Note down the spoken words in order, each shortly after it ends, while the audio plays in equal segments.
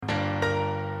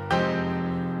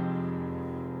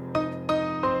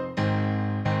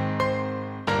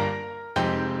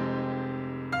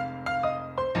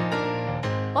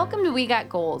Welcome to We Got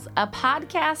Goals, a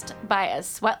podcast by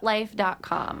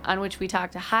asweatlife.com on which we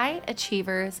talk to high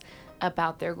achievers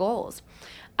about their goals.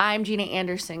 I'm Gina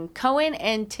Anderson Cohen,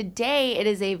 and today it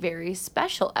is a very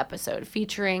special episode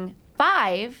featuring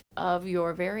 5 of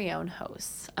your very own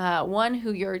hosts. One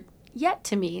who you're yet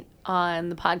to meet on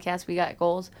the podcast We Got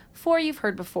Goals, 4 you've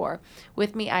heard before.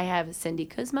 With me, I have Cindy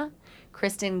Kuzma,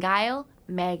 Kristen Guile,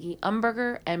 Maggie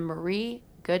Umberger, and Marie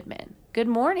Goodman. Good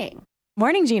morning.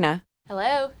 Morning, Gina.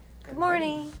 Hello. Good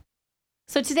morning.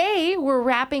 So today we're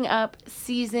wrapping up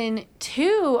season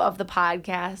 2 of the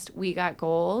podcast We Got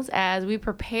Goals as we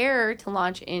prepare to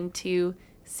launch into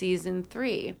season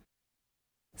 3.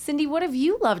 Cindy, what have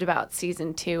you loved about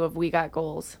season 2 of We Got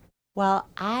Goals? Well,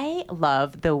 I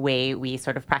love the way we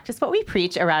sort of practice what we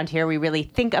preach around here. We really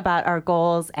think about our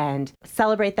goals and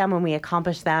celebrate them when we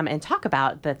accomplish them and talk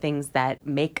about the things that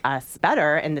make us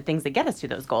better and the things that get us to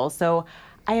those goals. So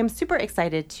I am super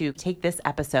excited to take this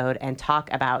episode and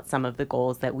talk about some of the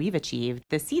goals that we've achieved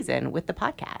this season with the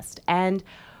podcast. And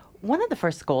one of the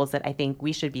first goals that I think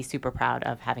we should be super proud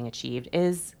of having achieved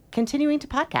is continuing to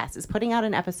podcast, is putting out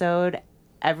an episode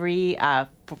every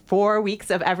 4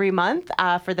 weeks of every month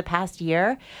for the past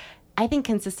year. I think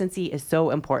consistency is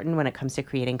so important when it comes to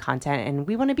creating content, and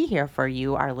we want to be here for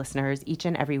you, our listeners, each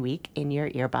and every week in your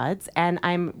earbuds. And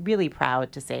I'm really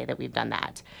proud to say that we've done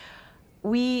that.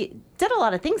 We did a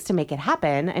lot of things to make it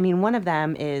happen. I mean, one of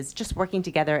them is just working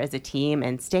together as a team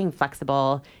and staying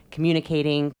flexible,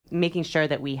 communicating, making sure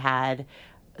that we had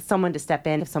someone to step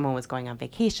in if someone was going on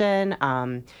vacation,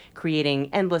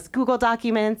 creating endless Google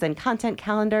documents and content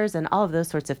calendars and all of those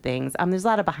sorts of things. There's a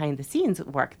lot of behind the scenes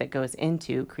work that goes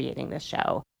into creating this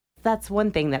show. That's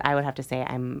one thing that I would have to say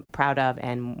I'm proud of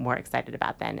and more excited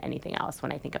about than anything else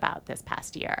when I think about this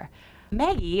past year.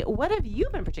 Maggie, what have you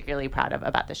been particularly proud of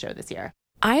about the show this year?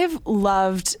 I have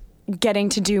loved getting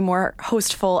to do more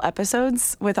hostful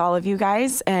episodes with all of you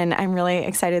guys, and I'm really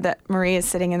excited that Marie is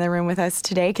sitting in the room with us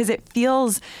today because it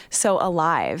feels so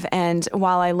alive. And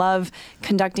while I love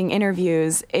conducting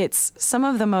interviews, it's some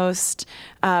of the most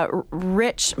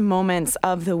rich moments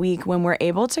of the week when we're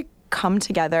able to come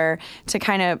together to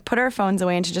kind of put our phones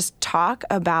away and to just talk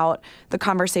about the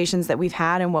conversations that we've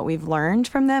had and what we've learned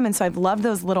from them. And so I've loved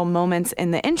those little moments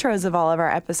in the intros of all of our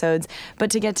episodes,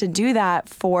 but to get to do that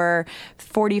for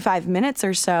 45 minutes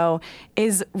or so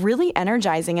is really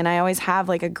energizing. And I always have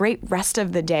like a great rest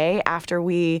of the day after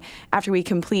we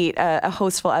complete a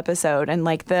hostful episode. And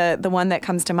like the one that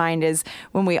comes to mind is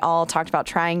when we all talked about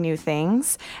trying new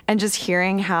things and just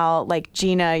hearing how, like,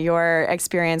 Gina, your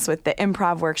experience with the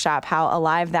improv workshop, how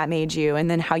alive that made you,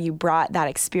 and then how you brought that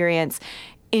experience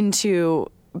into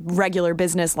regular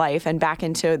business life and back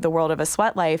into the world of a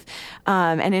sweat life,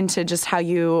 and into just how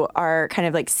you are kind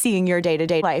of like seeing your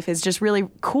day-to-day life is just really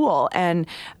cool. And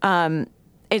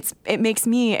it makes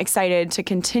me excited to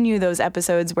continue those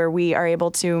episodes where we are able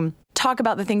to talk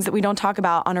about the things that we don't talk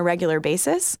about on a regular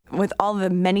basis with all the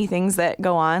many things that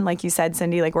go on. Like you said,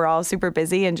 Cindy, like we're all super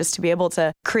busy, and just to be able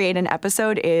to create an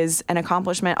episode is an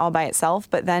accomplishment all by itself.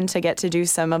 But then to get to do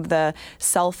some of the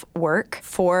self work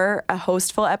for a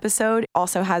hostful episode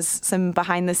also has some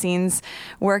behind the scenes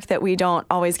work that we don't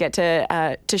always get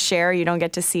to share. You don't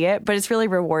get to see it, but it's really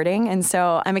rewarding. And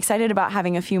so I'm excited about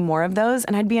having a few more of those.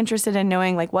 And I'd be interested in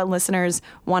knowing like what listeners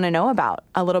want to know about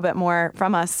a little bit more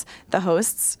from us, the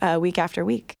hosts, week after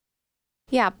week.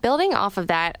 Yeah, building off of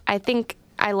that, I think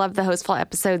I love the hostful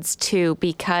episodes too,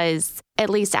 because at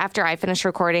least after I finish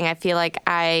recording, I feel like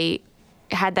I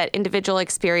had that individual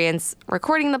experience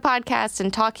recording the podcast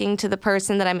and talking to the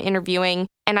person that I'm interviewing,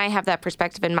 and I have that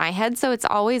perspective in my head. So it's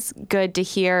always good to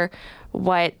hear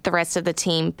what the rest of the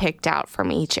team picked out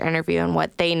from each interview and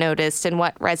what they noticed and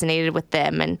what resonated with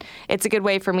them. And it's a good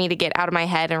way for me to get out of my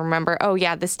head and remember, oh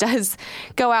yeah, this does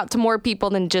go out to more people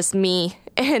than just me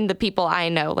and the people I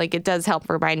know. Like, it does help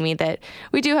remind me that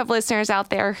we do have listeners out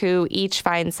there who each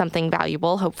find something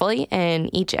valuable, hopefully,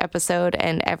 in each episode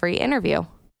and every interview.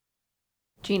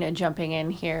 Gina, jumping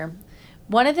in here.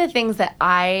 One of the things that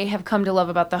I have come to love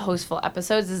about the hostful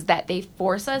episodes is that they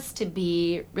force us to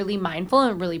be really mindful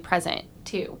and really present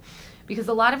too. Because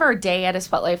a lot of our day at A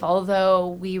Sweat Life, although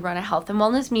we run a health and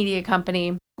wellness media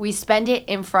company, we spend it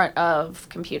in front of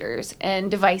computers and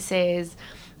devices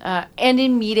and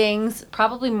in meetings,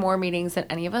 probably more meetings than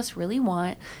any of us really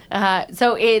want.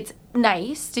 So it's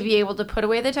nice to be able to put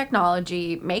away the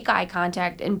technology, make eye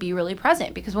contact, and be really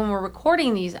present. Because when we're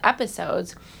recording these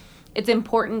episodes, it's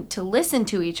important to listen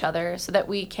to each other so that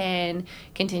we can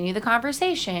continue the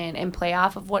conversation and play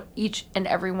off of what each and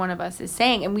every one of us is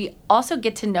saying. And we also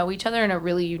get to know each other in a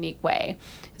really unique way,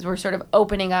 because we're sort of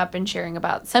opening up and sharing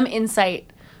about some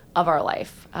insight of our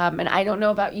life. And I don't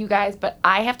know about you guys, but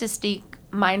I have to sneak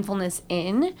mindfulness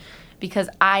in because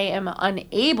I am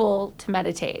unable to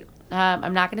meditate.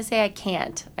 I'm not going to say I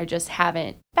can't. I just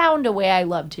haven't found a way I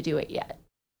love to do it yet.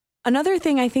 Another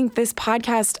thing I think this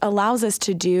podcast allows us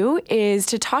to do is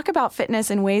to talk about fitness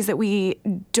in ways that we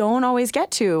don't always get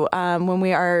to when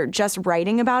we are just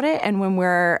writing about it and when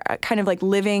we're kind of like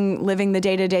living the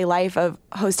day-to-day life of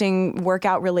hosting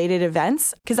workout-related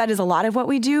events, because that is a lot of what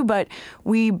we do, but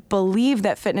we believe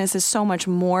that fitness is so much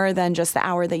more than just the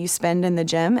hour that you spend in the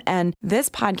gym. And this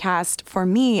podcast, for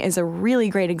me, is a really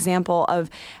great example of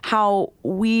how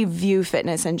we view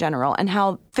fitness in general and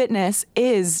how fitness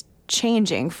is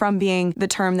changing from being the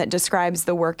term that describes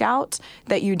the workout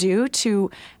that you do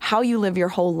to how you live your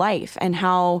whole life and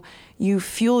how you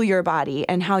fuel your body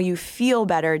and how you feel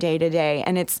better day to day.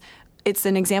 And it's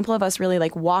an example of us really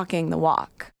like walking the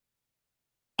walk.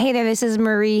 Hey there, this is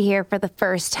Marie here for the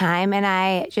first time, and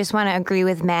I just want to agree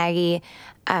with Maggie.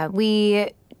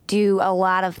 We do a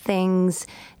lot of things,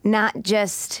 not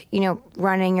just,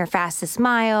 running your fastest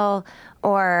mile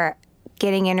or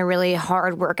getting in a really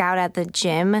hard workout at the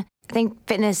gym. I think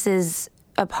fitness is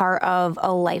a part of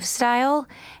a lifestyle,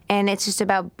 and it's just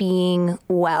about being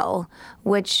well,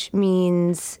 which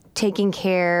means taking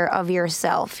care of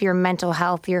yourself, your mental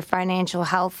health, your financial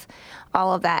health,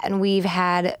 all of that. And we've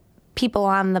had people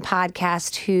on the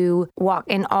podcast who walk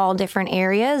in all different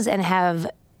areas and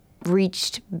have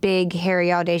reached big,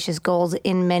 hairy, audacious goals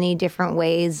in many different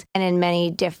ways and in many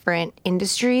different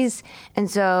industries. And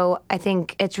so I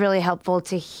think it's really helpful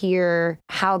to hear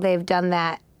how they've done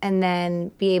that and then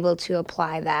be able to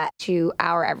apply that to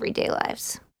our everyday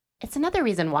lives. It's another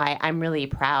reason why I'm really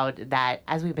proud that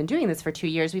as we've been doing this for 2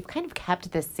 years, we've kind of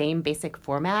kept the same basic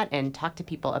format and talked to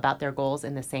people about their goals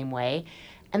in the same way.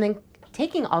 And then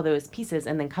taking all those pieces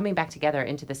and then coming back together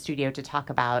into the studio to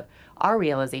talk about our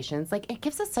realizations, it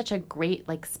gives us such a great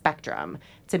spectrum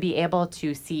to be able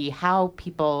to see how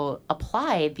people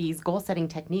apply these goal-setting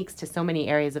techniques to so many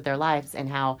areas of their lives, and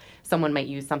how someone might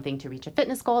use something to reach a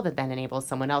fitness goal that then enables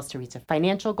someone else to reach a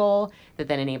financial goal that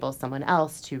then enables someone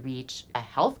else to reach a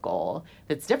health goal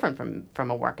that's different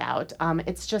from a workout.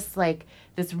 It's just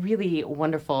this really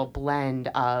wonderful blend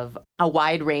of a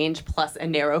wide range plus a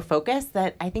narrow focus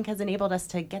that I think has enabled us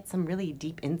to get some really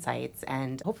deep insights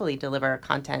and hopefully deliver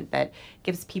content that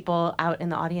gives people out in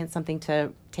the audience something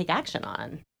to take action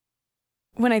on.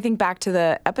 When I think back to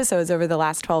the episodes over the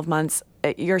last 12 months,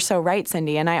 you're so right,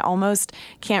 Cindy, and I almost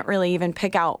can't really even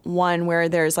pick out one where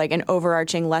there's an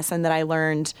overarching lesson that I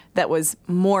learned that was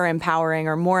more empowering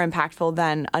or more impactful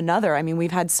than another. I mean,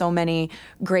 we've had so many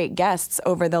great guests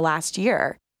over the last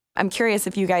year. I'm curious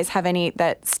if you guys have any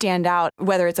that stand out,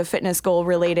 whether it's a fitness goal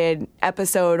related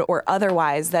episode or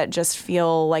otherwise, that just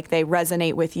feel like they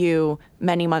resonate with you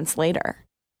many months later.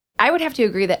 I would have to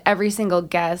agree that every single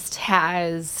guest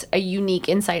has a unique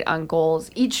insight on goals.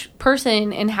 Each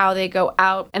person and how they go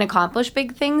out and accomplish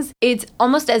big things, it's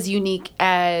almost as unique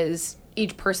as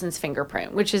each person's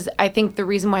fingerprint, which is, I think, the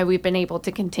reason why we've been able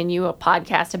to continue a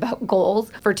podcast about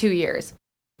goals for 2 years.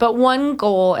 But one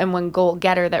goal and one goal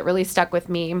getter that really stuck with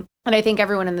me, and I think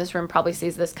everyone in this room probably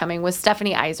sees this coming, was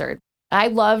Stephanie Izard. I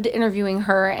loved interviewing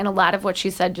her, and a lot of what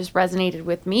she said just resonated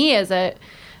with me as a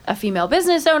female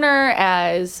business owner,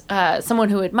 as someone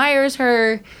who admires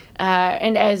her,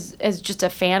 and as just a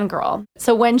fangirl.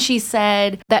 So when she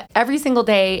said that every single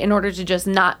day, in order to just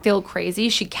not feel crazy,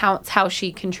 she counts how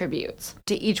she contributes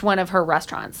to each one of her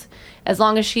restaurants. As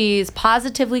long as she's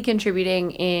positively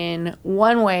contributing in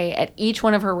one way at each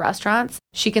one of her restaurants,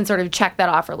 she can sort of check that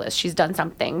off her list. She's done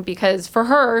something, because for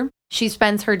her, she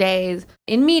spends her days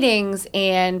in meetings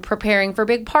and preparing for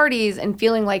big parties and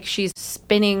feeling like she's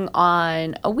spinning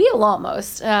on a wheel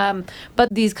almost. But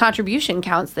these contribution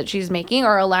counts that she's making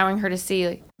are allowing her to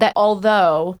see that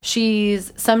although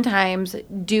she's sometimes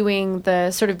doing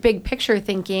the sort of big picture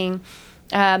thinking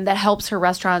that helps her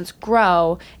restaurants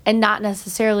grow and not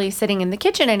necessarily sitting in the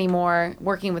kitchen anymore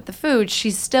working with the food,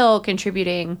 she's still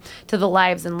contributing to the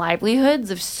lives and livelihoods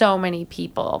of so many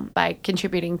people by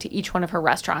contributing to each one of her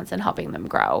restaurants and helping them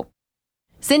grow.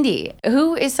 Cindy,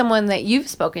 who is someone that you've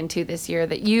spoken to this year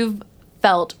that you've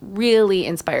felt really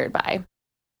inspired by?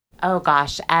 Oh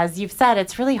gosh, as you've said,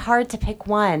 it's really hard to pick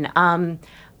one.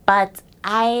 But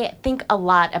I think a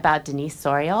lot about Denise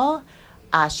Soriol.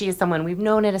 She is someone we've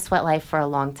known at A Sweat Life for a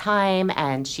long time,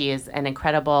 and she is an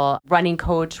incredible running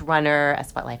coach, runner, a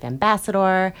Sweat Life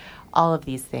ambassador, all of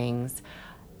these things.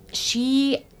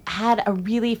 She had a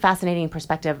really fascinating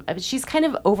perspective. She's kind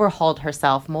of overhauled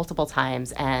herself multiple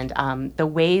times, and the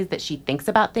ways that she thinks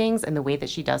about things and the way that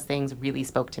she does things really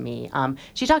spoke to me.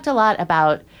 She talked a lot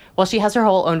about, well, she has her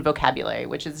whole own vocabulary,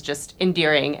 which is just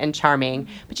endearing and charming,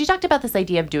 but she talked about this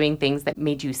idea of doing things that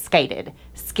made you skited,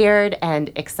 scared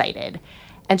and excited.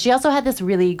 And she also had this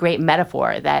really great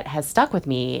metaphor that has stuck with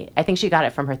me. I think she got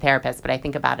it from her therapist, but I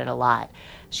think about it a lot.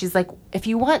 She's like, if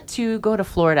you want to go to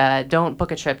Florida, don't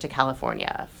book a trip to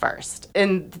California first.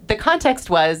 And the context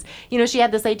was, she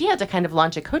had this idea to kind of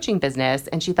launch a coaching business.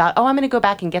 And she thought, I'm going to go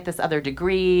back and get this other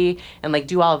degree and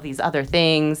do all of these other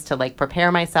things to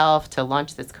prepare myself to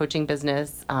launch this coaching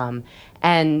business.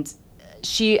 And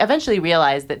she eventually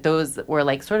realized that those were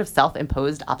sort of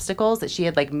self-imposed obstacles, that she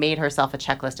had made herself a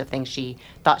checklist of things she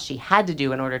thought she had to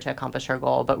do in order to accomplish her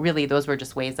goal. But really, those were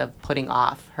just ways of putting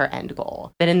off her end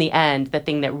goal. That in the end, the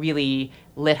thing that really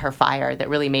lit her fire, that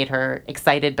really made her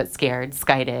excited but scared,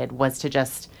 skited, was to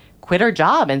just quit her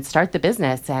job and start the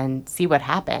business and see what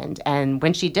happened. And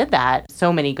when she did that,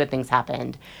 so many good things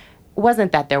happened. It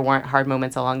wasn't that there weren't hard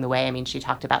moments along the way. I mean, she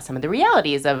talked about some of the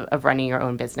realities of running your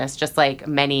own business, just like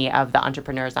many of the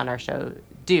entrepreneurs on our show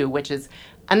do, which is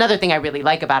another thing I really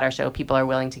like about our show. People are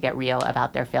willing to get real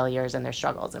about their failures and their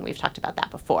struggles, and we've talked about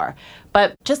that before.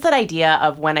 But just that idea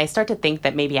of when I start to think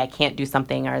that maybe I can't do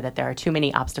something or that there are too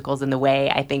many obstacles in the way,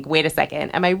 I think, wait a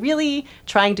second, am I really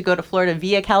trying to go to Florida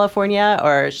via California,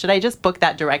 or should I just book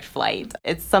that direct flight?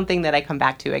 It's something that I come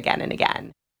back to again and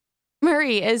again.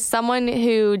 Marie, as someone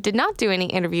who did not do any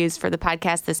interviews for the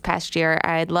podcast this past year,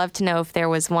 I'd love to know if there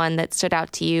was one that stood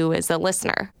out to you as a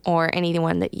listener or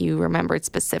anyone that you remembered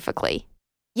specifically.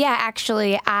 Yeah,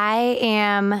 actually, I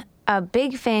am a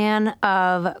big fan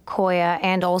of Koya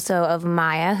and also of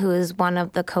Maya, who is one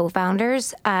of the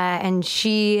co-founders. And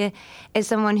she is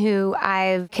someone who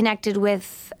I've connected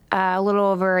with a little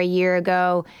over a year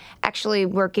ago, actually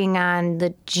working on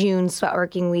the June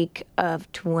Sweatworking Week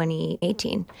of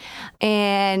 2018.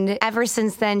 And ever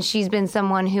since then, she's been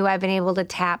someone who I've been able to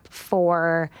tap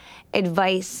for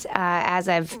advice as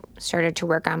I've started to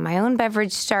work on my own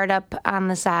beverage startup on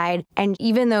the side. And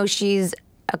even though she's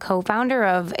a co-founder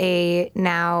of a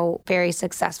now very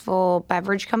successful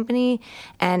beverage company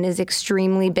and is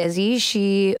extremely busy,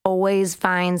 she always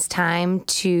finds time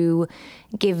to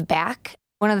give back.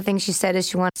 One of the things she said is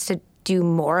she wants to do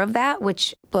more of that,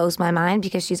 which blows my mind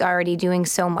because she's already doing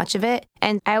so much of it.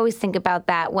 And I always think about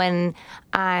that when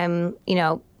I'm,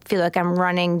 feel like I'm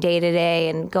running day to day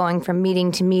and going from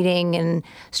meeting to meeting and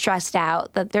stressed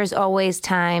out, that there's always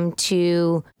time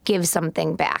to give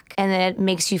something back. And it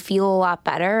makes you feel a lot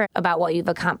better about what you've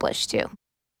accomplished too.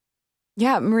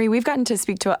 Yeah, Marie, we've gotten to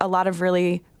speak to a lot of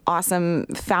really awesome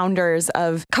founders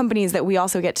of companies that we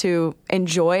also get to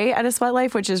enjoy at A Sweat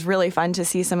Life, which is really fun to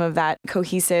see some of that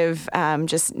cohesive,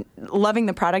 just loving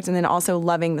the product and then also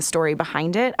loving the story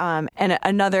behind it. And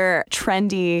another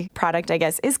trendy product, I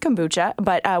guess, is kombucha.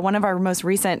 But one of our most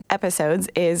recent episodes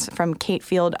is from Kate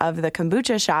Field of the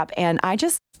Kombucha Shop. And I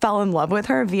just fell in love with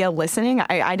her via listening.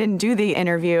 I didn't do the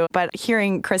interview, but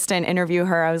hearing Kristen interview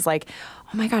her, I was like,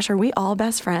 oh my gosh, are we all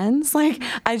best friends?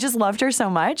 I just loved her so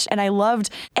much. And I loved,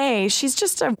 she's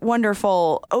just a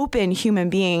wonderful, open human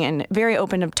being and very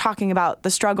open to talking about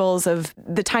the struggles of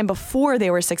the time before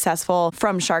they were successful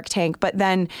from Shark Tank. But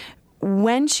then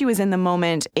when she was in the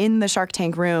moment in the Shark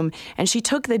Tank room and she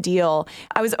took the deal,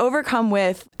 I was overcome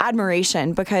with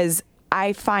admiration because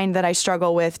I find that I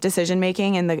struggle with decision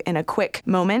making in a quick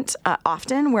moment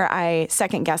often where I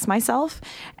second guess myself.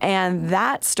 And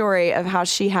that story of how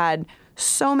she had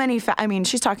so many,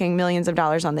 she's talking millions of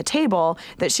dollars on the table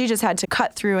that she just had to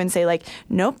cut through and say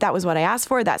nope, that was what I asked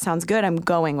for. That sounds good. I'm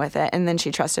going with it. And then she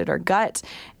trusted her gut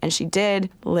and she did,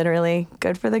 literally,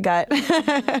 good for the gut.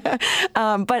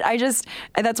 But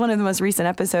that's one of the most recent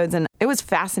episodes. And it was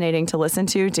fascinating to listen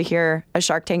to hear a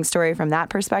Shark Tank story from that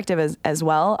perspective as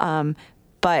well.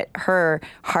 But her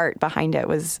heart behind it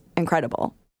was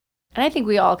incredible. And I think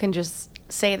we all can just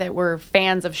say that we're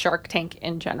fans of Shark Tank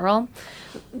in general.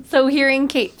 So hearing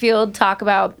Kate Field talk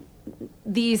about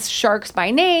these sharks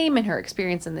by name and her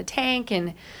experience in the tank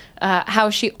and how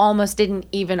she almost didn't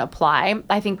even apply,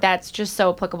 I think that's just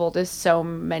so applicable to so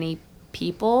many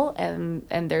people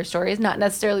and their stories, not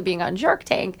necessarily being on Shark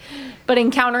Tank, but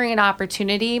encountering an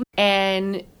opportunity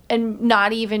and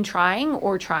not even trying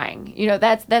or trying.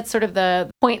 That's sort of the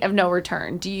point of no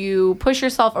return. Do you push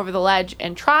yourself over the ledge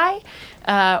and try,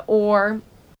 or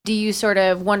do you sort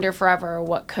of wonder forever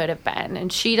what could have been?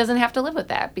 And she doesn't have to live with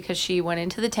that because she went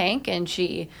into the tank and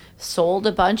she sold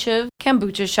a bunch of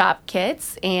kombucha shop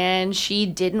kits and she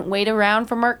didn't wait around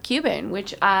for Mark Cuban,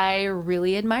 which I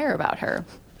really admire about her.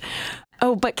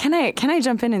 Oh, but can I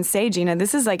jump in and say, Gina,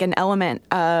 this is like an element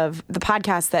of the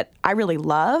podcast that I really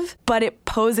love, but it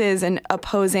poses an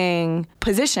opposing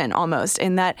position almost,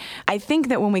 in that I think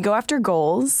that when we go after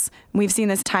goals, we've seen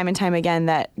this time and time again,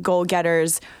 that goal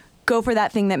getters go for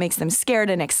that thing that makes them scared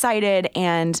and excited,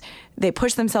 and they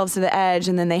push themselves to the edge,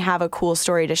 and then they have a cool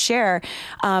story to share.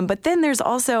 But then there's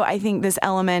also, I think, this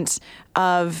element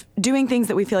of doing things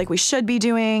that we feel like we should be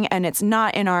doing, and it's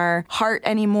not in our heart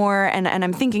anymore. And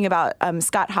I'm thinking about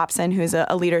Scott Hobson, who's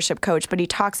a leadership coach, but he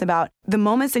talks about the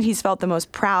moments that he's felt the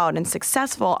most proud and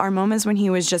successful are moments when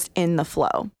he was just in the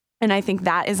flow. And I think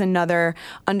that is another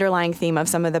underlying theme of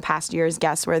some of the past year's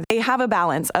guests, where they have a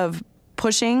balance of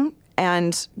pushing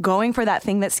and going for that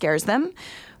thing that scares them,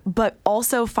 but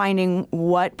also finding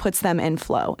what puts them in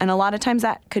flow. And a lot of times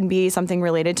that could be something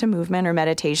related to movement or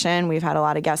meditation. We've had a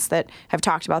lot of guests that have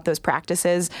talked about those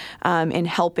practices in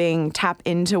helping tap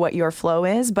into what your flow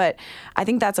is. But I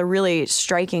think that's a really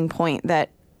striking point, that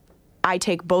I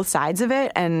take both sides of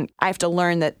it, and I have to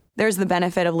learn that there's the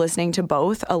benefit of listening to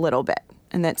both a little bit,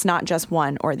 and that's not just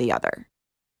one or the other.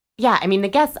 Yeah, I mean, the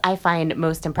guests I find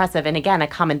most impressive, and again, a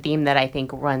common theme that I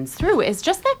think runs through, is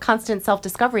just that constant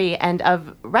self-discovery and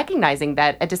of recognizing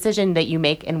that a decision that you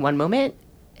make in one moment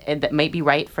that might be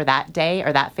right for that day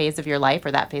or that phase of your life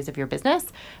or that phase of your business,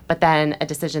 but then a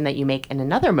decision that you make in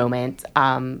another moment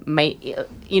might,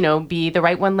 be the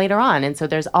right one later on. And so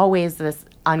there's always this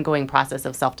ongoing process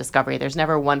of self-discovery. There's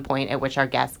never one point at which our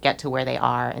guests get to where they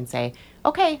are and say,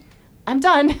 okay, I'm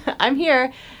done, I'm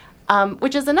here.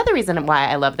 Which is another reason why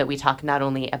I love that we talk not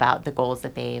only about the goals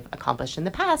that they've accomplished in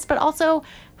the past, but also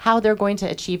how they're going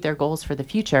to achieve their goals for the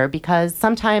future. Because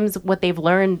sometimes what they've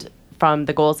learned from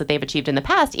the goals that they've achieved in the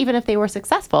past, even if they were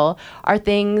successful, are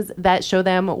things that show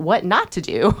them what not to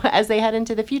do as they head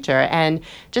into the future. And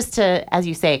just to, as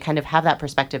you say, kind of have that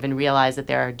perspective and realize that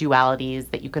there are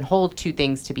dualities, that you can hold two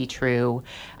things to be true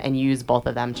and use both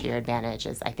of them to your advantage,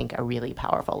 is, I think, a really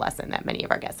powerful lesson that many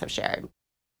of our guests have shared.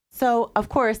 So, of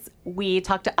course, we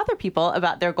talk to other people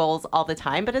about their goals all the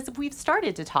time, but as we've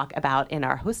started to talk about in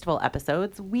our Hostful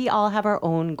episodes, we all have our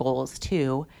own goals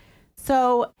too.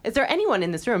 So, is there anyone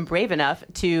in this room brave enough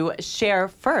to share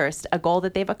first a goal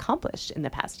that they've accomplished in the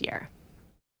past year?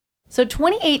 So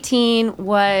 2018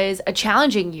 was a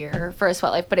challenging year for a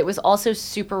Sweat Life, but it was also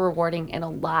super rewarding in a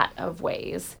lot of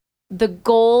ways. The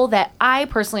goal that I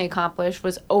personally accomplished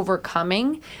was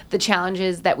overcoming the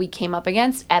challenges that we came up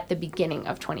against at the beginning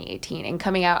of 2018 and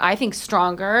coming out, I think,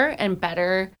 stronger and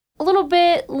better, a little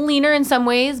bit leaner in some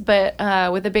ways, but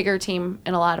with a bigger team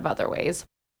in a lot of other ways.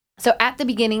 So at the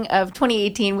beginning of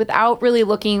 2018, without really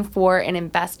looking for an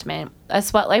investment, a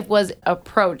Sweat Life was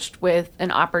approached with an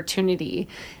opportunity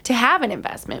to have an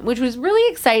investment, which was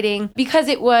really exciting because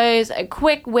it was a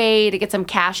quick way to get some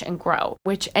cash and grow,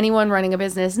 which anyone running a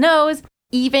business knows.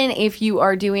 Even if you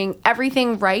are doing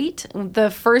everything right, the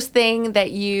first thing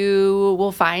that you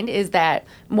will find is that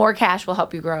more cash will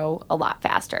help you grow a lot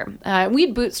faster.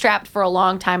 We'd bootstrapped for a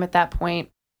long time at that point.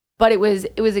 But it was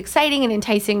exciting and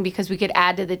enticing because we could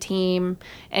add to the team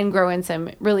and grow in some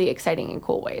really exciting and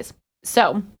cool ways.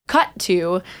 So, cut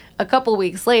to a couple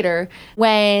weeks later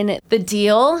when the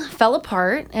deal fell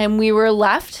apart and we were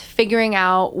left figuring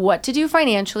out what to do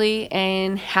financially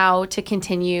and how to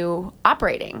continue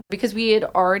operating, because we had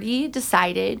already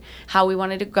decided how we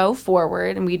wanted to go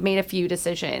forward, and we'd made a few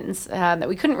decisions that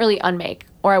we couldn't really unmake,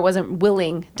 or I wasn't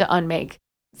willing to unmake.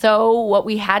 So what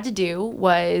we had to do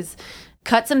was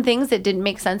cut some things that didn't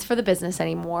make sense for the business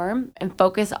anymore and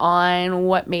focus on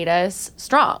what made us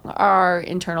strong, our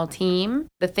internal team,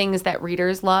 the things that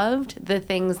readers loved, the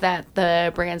things that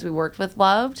the brands we worked with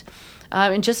loved,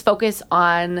 and just focus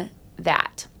on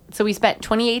that. So we spent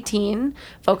 2018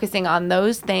 focusing on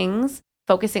those things,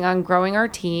 focusing on growing our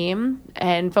team,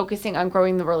 and focusing on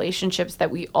growing the relationships that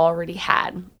we already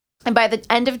had. And by the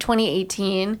end of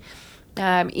 2018,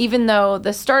 even though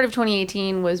the start of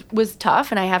 2018 was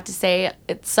tough, and I have to say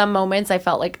at some moments I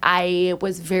felt like I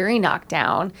was very knocked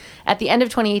down, at the end of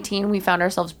 2018 we found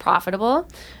ourselves profitable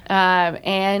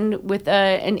and with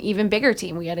an even bigger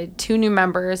team. We added 2 new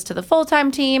members to the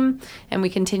full-time team, and we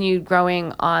continued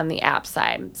growing on the app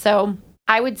side. So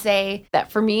I would say that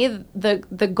for me,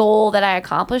 the goal that I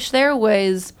accomplished there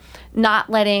was not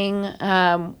letting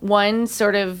one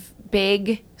sort of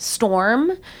big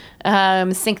storm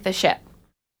sink the ship.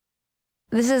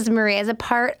 This is Marie. As a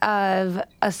part of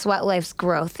a Sweat Life's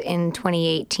growth in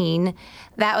 2018,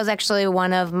 that was actually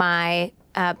one of my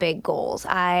big goals.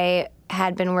 I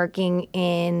had been working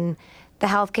in the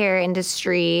healthcare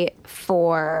industry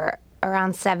for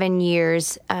around 7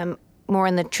 years, more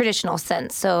in the traditional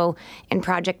sense, so in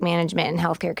project management and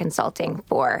healthcare consulting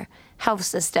for health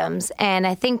systems. And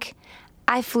I think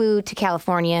I flew to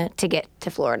California to get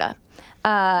to Florida.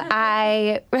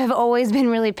 I have always been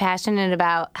really passionate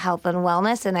about health and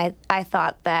wellness, and I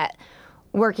thought that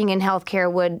working in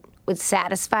healthcare would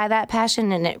satisfy that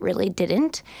passion, and it really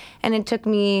didn't. And it took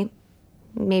me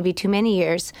maybe too many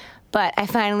years, but I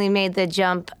finally made the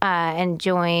jump and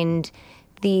joined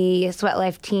the Sweat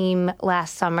Life team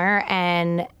last summer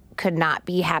and could not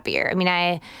be happier. I mean,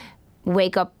 I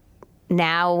wake up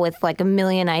now with like a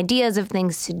million ideas of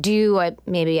things to do.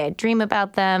 Maybe I dream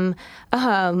about them,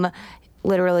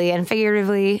 literally and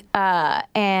figuratively.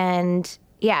 And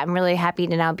yeah, I'm really happy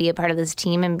to now be a part of this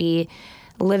team and be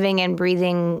living and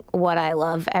breathing what I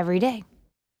love every day.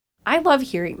 I love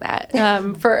hearing that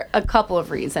for a couple of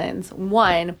reasons.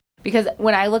 One, because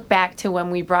when I look back to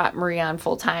when we brought Marie on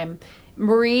full time,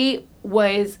 Marie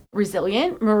was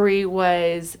resilient. Marie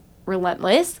was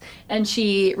relentless, and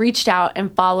she reached out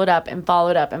and followed up and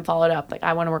followed up and followed up. Like,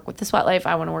 I want to work with the Sweat Life.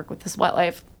 I want to work with the Sweat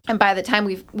Life. And by the time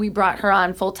we brought her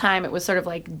on full time, it was sort of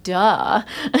like, duh,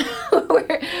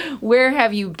 where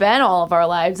have you been all of our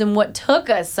lives, and what took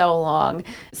us so long?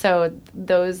 So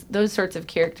those sorts of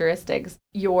characteristics,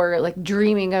 your like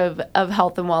dreaming of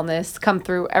health and wellness, come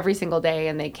through every single day,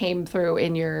 and they came through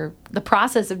in the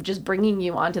process of just bringing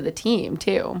you onto the team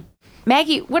too.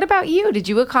 Maggie, what about you? Did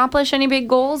you accomplish any big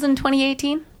goals in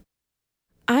 2018?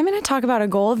 I'm going to talk about a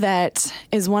goal that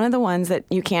is one of the ones that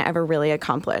you can't ever really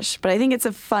accomplish. But I think it's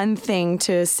a fun thing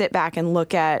to sit back and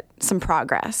look at some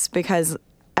progress, because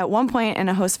at one point in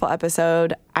a Hostful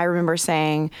episode, I remember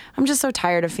saying, I'm just so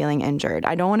tired of feeling injured.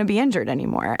 I don't want to be injured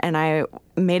anymore. And I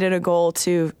made it a goal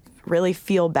to really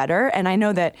feel better. And I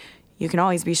know that you can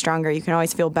always be stronger. You can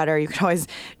always feel better. You can always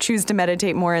choose to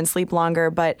meditate more and sleep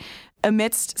longer. But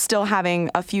amidst still having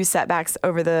a few setbacks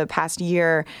over the past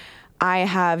year, I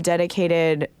have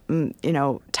dedicated,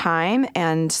 time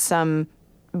and some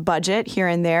budget here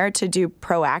and there to do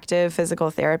proactive physical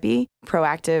therapy,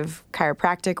 proactive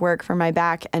chiropractic work for my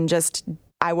back. And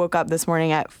I woke up this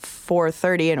morning at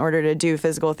 4:30 in order to do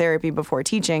physical therapy before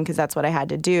teaching, because that's what I had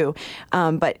to do.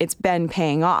 But it's been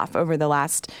paying off over the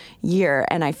last year,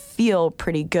 and I feel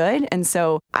pretty good. And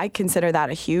so I consider that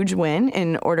a huge win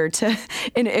in order to,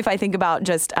 and if I think about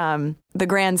just the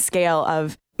grand scale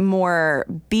of more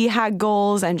BHAG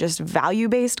goals and just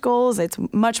value-based goals, it's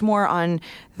much more on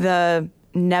the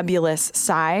nebulous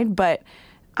side. But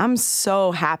I'm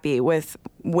so happy with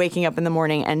waking up in the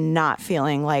morning and not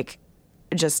feeling like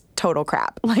just total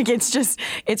crap. Like,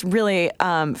 it's really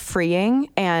freeing,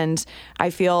 and I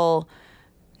feel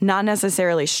not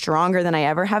necessarily stronger than I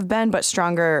ever have been, but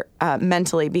stronger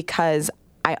mentally, because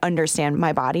I understand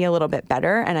my body a little bit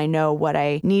better, and I know what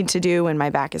I need to do when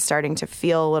my back is starting to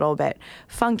feel a little bit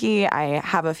funky. I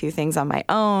have a few things on my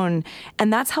own,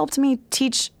 and that's helped me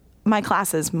teach my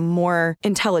classes more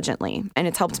intelligently. And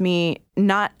it's helped me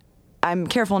I'm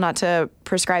careful not to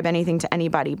prescribe anything to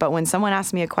anybody, but when someone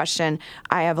asks me a question,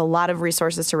 I have a lot of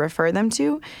resources to refer them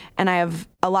to, and I have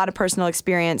a lot of personal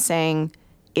experience saying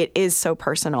it is so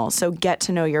personal. So get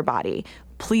to know your body.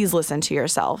 Please listen to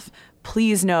yourself.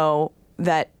 Please know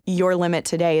that your limit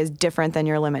today is different than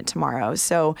your limit tomorrow.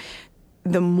 So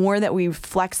the more that we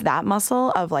flex that muscle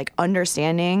of like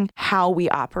understanding how we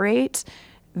operate,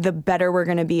 the better we're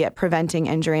going to be at preventing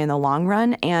injury in the long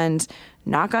run. And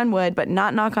knock on wood, but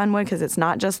not knock on wood because it's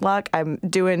not just luck. I'm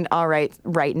doing all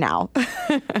right now.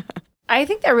 I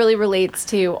think that really relates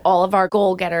to all of our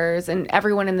goal getters and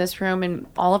everyone in this room and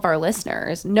all of our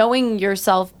listeners. Knowing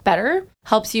yourself better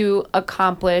helps you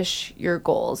accomplish your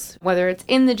goals, whether it's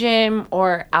in the gym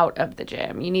or out of the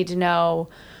gym. You need to know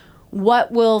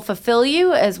what will fulfill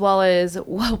you as well as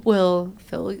what will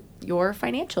fill your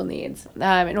financial needs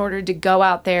in order to go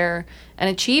out there and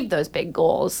achieve those big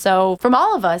goals. So from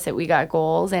all of us at We Got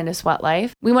Goals and a Sweat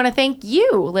Life, we want to thank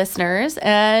you, listeners,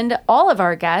 and all of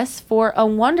our guests for a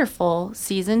wonderful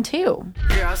season 2.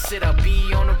 Yeah, I said I'll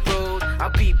be on the road,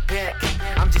 I'll be back.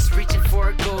 I'm just reaching for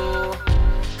a goal.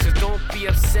 So don't be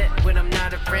upset when I'm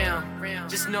not around.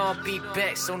 Just know I'll be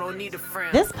back, so no need to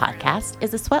frown. This podcast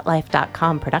is a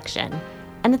sweatlife.com production,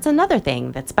 and it's another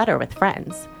thing that's better with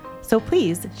friends. So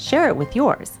please share it with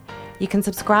yours. You can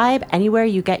subscribe anywhere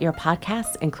you get your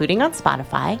podcasts, including on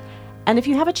Spotify. And if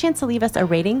you have a chance to leave us a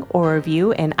rating or a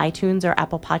review in iTunes or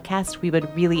Apple Podcasts, we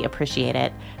would really appreciate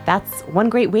it. That's one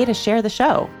great way to share the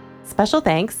show. Special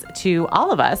thanks to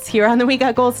all of us here on the We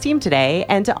Got Goals team today,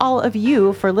 and to all of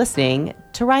you for listening,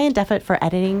 to Ryan Deffett for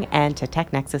editing, and to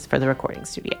TechNexus for the recording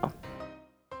studio.